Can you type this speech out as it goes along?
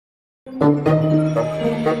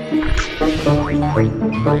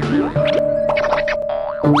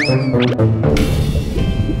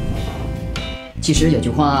其实有句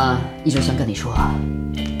话一直想跟你说，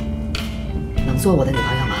能做我的女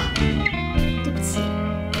朋友吗？对不起，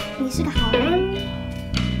你是个好人，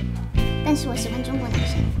但是我喜欢中国男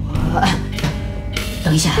生。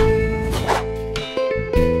等一下，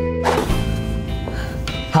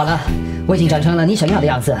好了，我已经长成了你想要的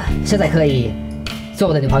样子，现在可以做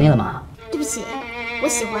我的女朋友了吗？对不起，我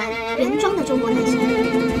喜欢原装的中国男生。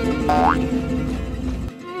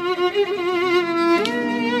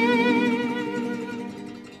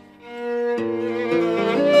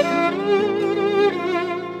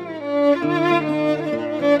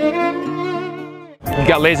We've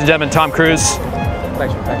got, ladies and gentlemen, Tom Cruise.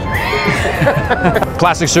 Pleasure.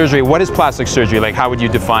 Plastic surgery. What is plastic surgery? Like, how would you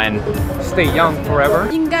define? Stay young forever.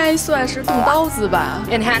 应该算是动刀子吧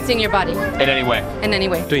Enhancing your body In any way. in any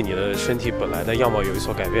way. 对你的身体本来的样貌有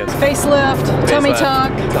所改变。 ，facelift, tummy tuck,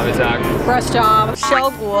 Tummy tuck. breast job, 削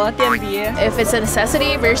骨、电鼻。 If it's a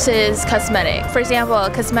necessity versus cosmetic. For example,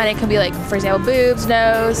 cosmetic can be like, for example, boobs,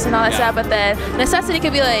 nose, and all that stuff, but then necessity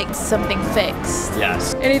could be like something fixed.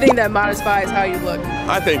 Yes. Anything that modifies how you look.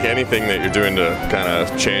 I think anything that you're doing to kind of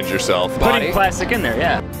change yourself. Putting plastic in there,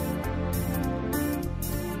 yeah.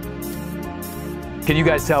 Can you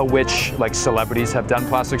guys tell which like celebrities have done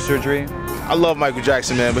plastic surgery? I love Michael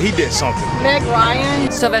Jackson, man, but he did something. Meg Ryan,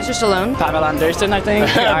 Sylvester Stallone. Pamela Anderson, I think.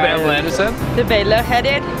 Pamela Anderson. the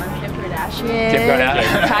Baylor-headed. Kim Kardashian. Kim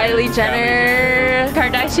Kardashian. Kylie Jenner.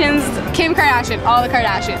 Kardashians. Kim Kardashian, all the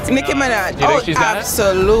Kardashians. Nicki Minaj. You think she's done it?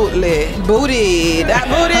 Absolutely. Booty. That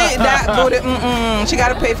booty. She got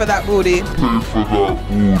to pay for that booty.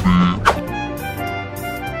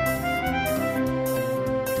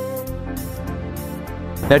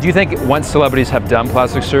 Now, do you think once celebrities have done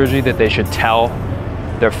plastic surgery that they should tell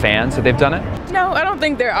their fans that they've done it? No, I don't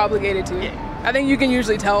think they're obligated to. I think you can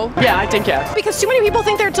usually tell. Yeah, I think yes. Because too many people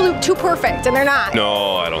think they're too perfect, and they're not.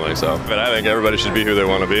 No, I don't think so. But I think everybody should be who they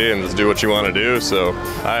want to be and just do what you want to do. So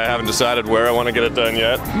I haven't decided where I want to get it done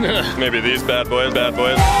yet. Maybe these bad boys.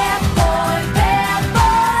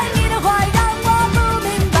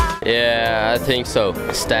 Yeah, I think so.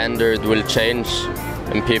 Standard will change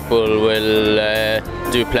and people will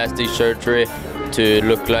do plastic surgery to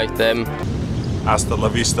look like them. Hasta la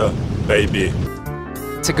vista, baby.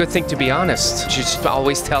 It's a good thing to be honest. You should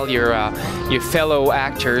always tell your fellow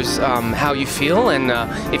actors how you feel and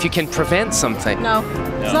if you can prevent something. No,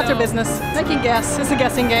 it's not their business. They can guess. It's a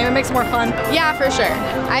guessing game. It makes it more fun. Yeah, for sure.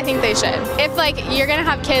 I think they should. If like you're gonna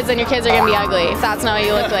have kids and your kids are gonna be ugly, if that's not what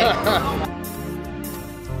you look like.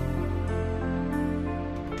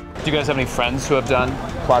 Do you guys have any friends who have done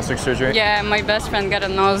plastic surgery? Yeah, my best friend got a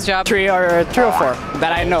nose job. Three or four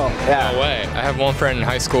that I know. Yeah. No way. I have one friend in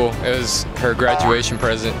high school. It was her graduation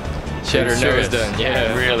present. She had her nose done.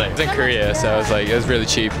 Yeah, really. It's in Korea, so it was really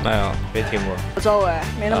cheap. 没听过。周围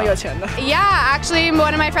没那么有钱的。 Yeah, actually,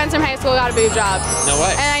 one of my friends from high school got a boob job. No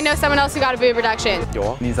way. And I know someone else who got a boob reduction. 有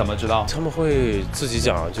啊，你怎么知道？他们会自己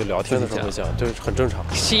讲，就聊天的时候会讲，就是很正常。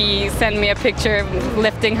 She sent me a picture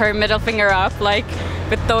lifting her middle finger up, like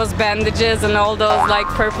with those bandages and all those like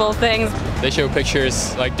purple things. They show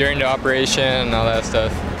pictures like during the operation and all that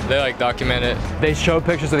stuff. They like document it. They show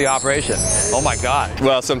pictures of the operation. Oh my God.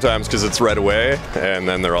 Well, sometimes because it's right away, and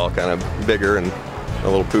then they're all kind of bigger and a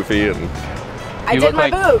little poofy and. I did my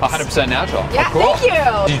boobs. 100% natural. Yeah, oh, cool. thank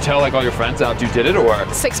you. Did you tell like all your friends after you did it, or?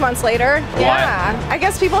 6 months later. Yeah. I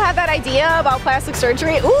guess people had that idea about plastic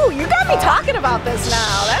surgery. Ooh, you got me talking about this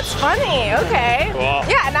now. That's funny. Okay. Cool.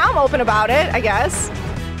 Yeah, now I'm open about it, I guess.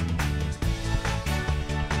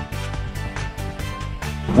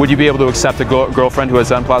 Would you be able to accept a girlfriend who has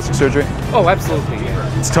done plastic surgery? Oh, absolutely.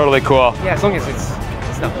 Yeah. It's totally cool. Yeah, as long as it's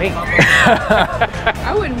not me.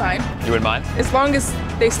 I wouldn't mind. You wouldn't mind? As long as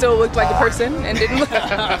they still looked like a person and didn't look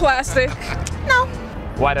plastic. No.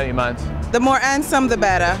 Why don't you mind? The more handsome, the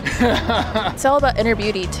better. It's all about inner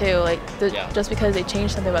beauty too. Like just because they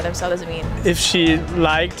change something about themselves doesn't mean. If she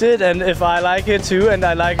liked it and if I like it too and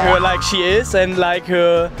I like her like she is and like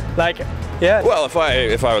her like yeah. Well, if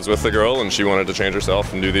I was with the girl and she wanted to change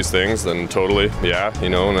herself and do these things, then totally, yeah, you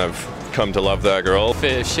know, and I've come to love that girl.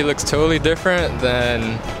 If she looks totally different,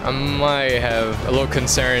 then I might have a little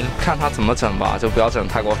concern. 看她怎么整吧，就不要整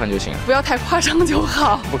太过分就行。不要太夸张就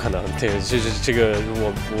好。不可能，这个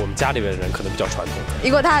我们家里面的人可能比较传统。如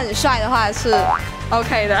果他很帅的话是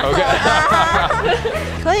OK 的。OK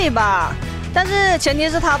可以吧？但是前提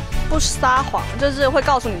是他不撒谎，就是会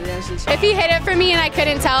告诉你这件事情。 If he hid it from me and I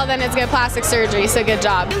couldn't tell, then it's good plastic surgery. So good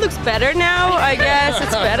job. It looks better now, I guess.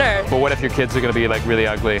 It's better. But what if your kids are gonna be like really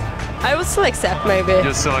ugly? I would still accept maybe.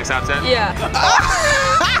 You'll still accept it? Yeah.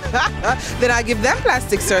 Then I give them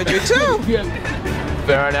plastic surgery too.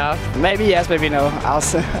 Fair enough. Maybe yes, maybe no.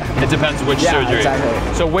 It depends which Yeah, surgery. exactly.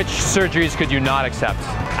 So which surgeries could you not accept?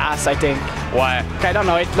 Ass, I think. Why? I don't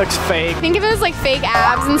know. It looks fake. I think if it was like fake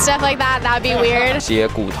abs and stuff like that, that'd be weird. 接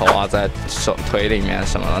骨头啊，在手腿里面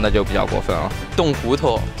什么的，那就比较过分了。动骨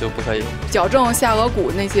头就不可以。矫正下颌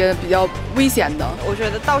骨那些比较危险的，我觉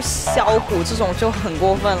得到削骨这种就很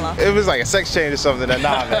过分了。 If it's like a sex change or something, then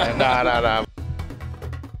nah, man, nah.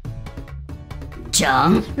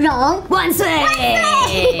 整容万岁！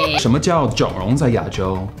什么叫整容在亚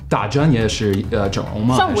洲？打针也是整容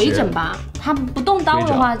吗？算微整吧，他不动刀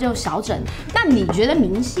的话就小整。那你觉得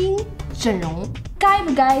明星整容该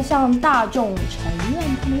不该向大众承认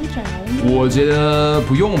他们整容呢？我觉得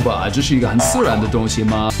不用吧，这是一个很自然的东西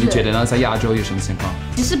吗？你觉得呢？在亚洲有什么情况？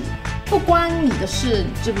其实不关你的事，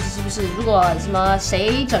是不是？如果什么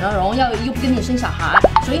谁整了容又不跟你生小孩，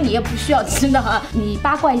所以你也不需要知道，你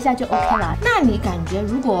八卦一下就 OK 了。那你感觉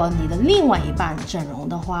如果你的另外一半整容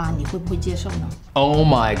的话，你会不会接受呢 ？Oh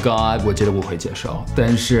my god， 我觉得我会接受，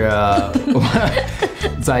但是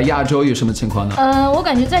在亚洲有什么情况呢？我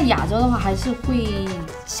感觉在亚洲的话还是会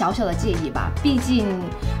小小的介意吧，毕竟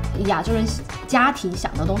亚洲人家庭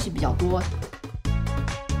想的东西比较多。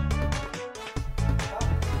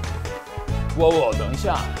等一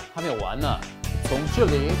下，还没有完呢。从这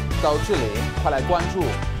里到这里，快来关注，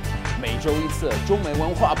每周一次中美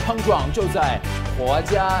文化碰撞，就在华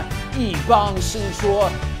家一帮新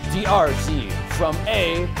说第2季 From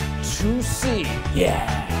A to C， 耶！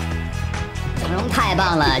整容太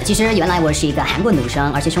棒了！其实原来我是一个韩国女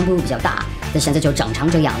生，而且胸部比较大，但现在就长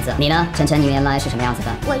成这样子。你呢，晨晨？你原来是什么样子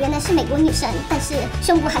的？我原来是美国女生，但是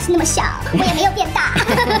胸部还是那么小，我也没有变大。